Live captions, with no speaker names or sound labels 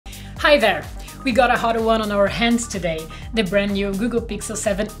Hi there! We got a hot one on our hands today, the brand new Google Pixel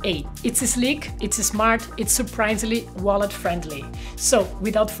 7a. It's sleek, it's smart, it's surprisingly wallet-friendly. So,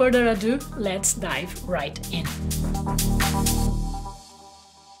 without further ado, let's dive right in.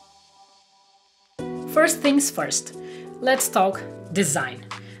 First things first, let's talk design.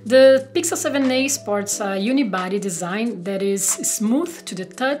 The Pixel 7a sports a unibody design that is smooth to the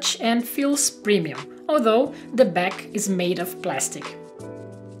touch and feels premium, although the back is made of plastic.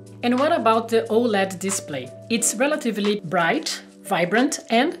 And what about the OLED display? It's relatively bright, vibrant,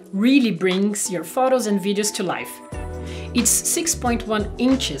 and really brings your photos and videos to life. It's 6.1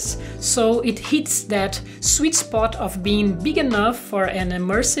 inches, so it hits that sweet spot of being big enough for an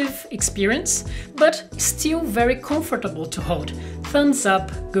immersive experience, but still very comfortable to hold. Thumbs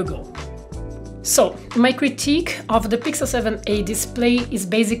up, Google. So, my critique of the Pixel 7a display is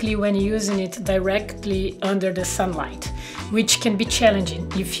basically when using it directly under the sunlight, which can be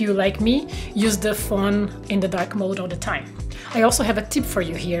challenging if you, like me, use the phone in the dark mode all the time. I also have a tip for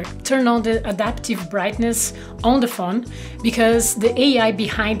you here. Turn on the adaptive brightness on the phone, because the AI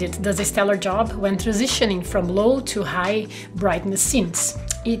behind it does a stellar job when transitioning from low to high brightness scenes.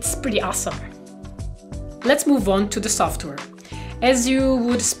 It's pretty awesome. Let's move on to the software. As you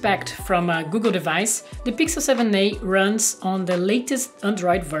would expect from a Google device, the Pixel 7a runs on the latest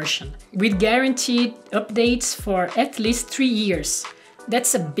Android version, with guaranteed updates for at least 3 years.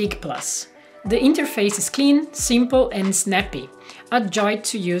 That's a big plus. The interface is clean, simple and snappy, a joy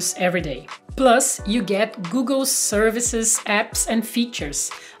to use every day. Plus, you get Google's services, apps and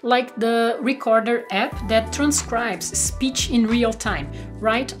features, like the Recorder app that transcribes speech in real time,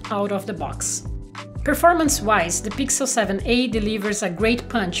 right out of the box. Performance-wise, the Pixel 7a delivers a great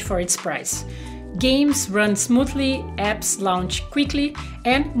punch for its price. Games run smoothly, apps launch quickly,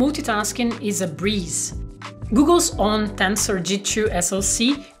 and multitasking is a breeze. Google's own Tensor G2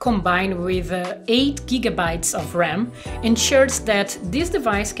 SoC, combined with 8 GB of RAM, ensures that this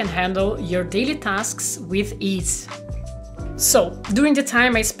device can handle your daily tasks with ease. So, during the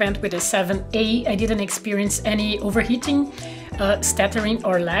time I spent with the 7a, I didn't experience any overheating, stuttering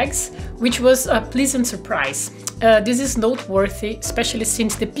or lags, which was a pleasant surprise. This is noteworthy, especially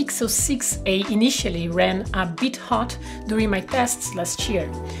since the Pixel 6a initially ran a bit hot during my tests last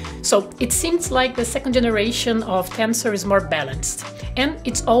year. So it seems like the second generation of Tensor is more balanced. And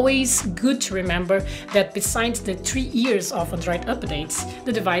it's always good to remember that besides the 3 years of Android updates,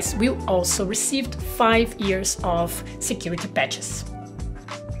 the device will also receive 5 years of security patches.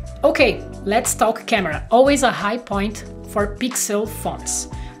 Okay, let's talk camera, always a high point for Pixel phones.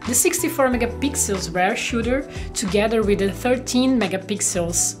 The 64 megapixels rear shooter, together with the 13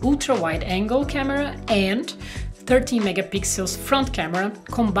 megapixels ultra-wide angle camera and 13 megapixels front camera,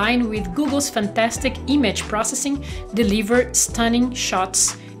 combined with Google's fantastic image processing, deliver stunning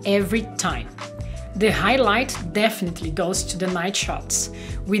shots every time. The highlight definitely goes to the night shots,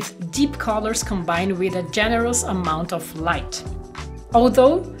 with deep colors combined with a generous amount of light.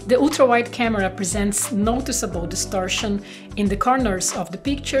 Although the ultra-wide camera presents noticeable distortion in the corners of the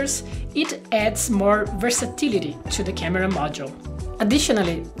pictures, it adds more versatility to the camera module.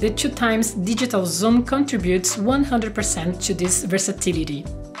 Additionally, the 2x digital zoom contributes 100% to this versatility.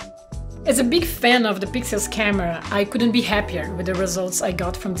 As a big fan of the Pixel's camera, I couldn't be happier with the results I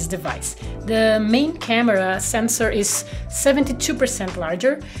got from this device. The main camera sensor is 72%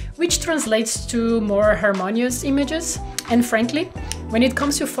 larger, which translates to more harmonious images. And frankly, when it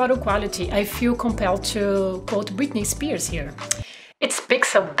comes to photo quality, I feel compelled to quote Britney Spears here. It's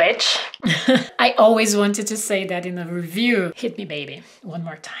Pixel, bitch! I always wanted to say that in a review. Hit me, baby, one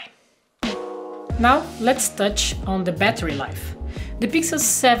more time. Now, let's touch on the battery life. The Pixel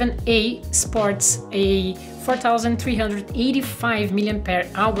 7a sports a 4,385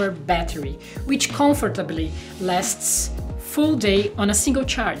 mAh battery, which comfortably lasts full day on a single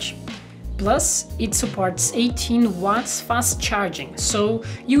charge. Plus, it supports 18 watts fast charging, so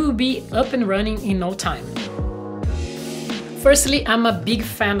you will be up and running in no time. Firstly, I'm a big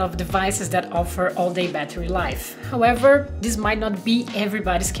fan of devices that offer all-day battery life. However, this might not be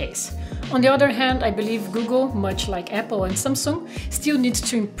everybody's case. On the other hand, I believe Google, much like Apple and Samsung, still needs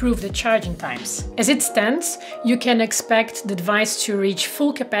to improve the charging times. As it stands, you can expect the device to reach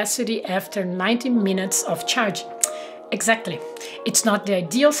full capacity after 90 minutes of charging. Exactly. It's not the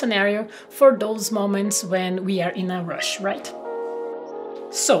ideal scenario for those moments when we are in a rush, right?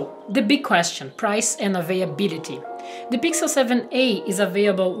 So, the big question, price and availability. The Pixel 7a is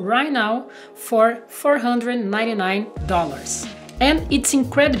available right now for $499. And it's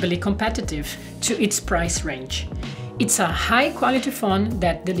incredibly competitive to its price range. It's a high-quality phone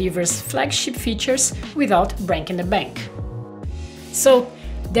that delivers flagship features without breaking the bank. So,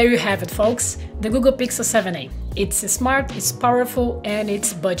 There you have it, folks, the Google Pixel 7a. It's smart, it's powerful, and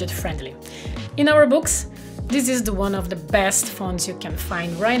it's budget-friendly. In our books, this is one of the best phones you can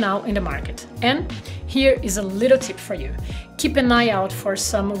find right now in the market. And here is a little tip for you. Keep an eye out for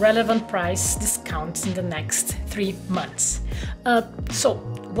some relevant price discounts in the next 3 months. So,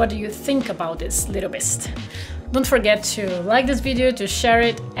 what do you think about this little beast? Don't forget to like this video, to share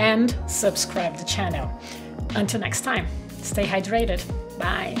it, and subscribe to the channel. Until next time, stay hydrated.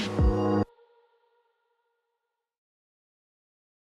 Bye!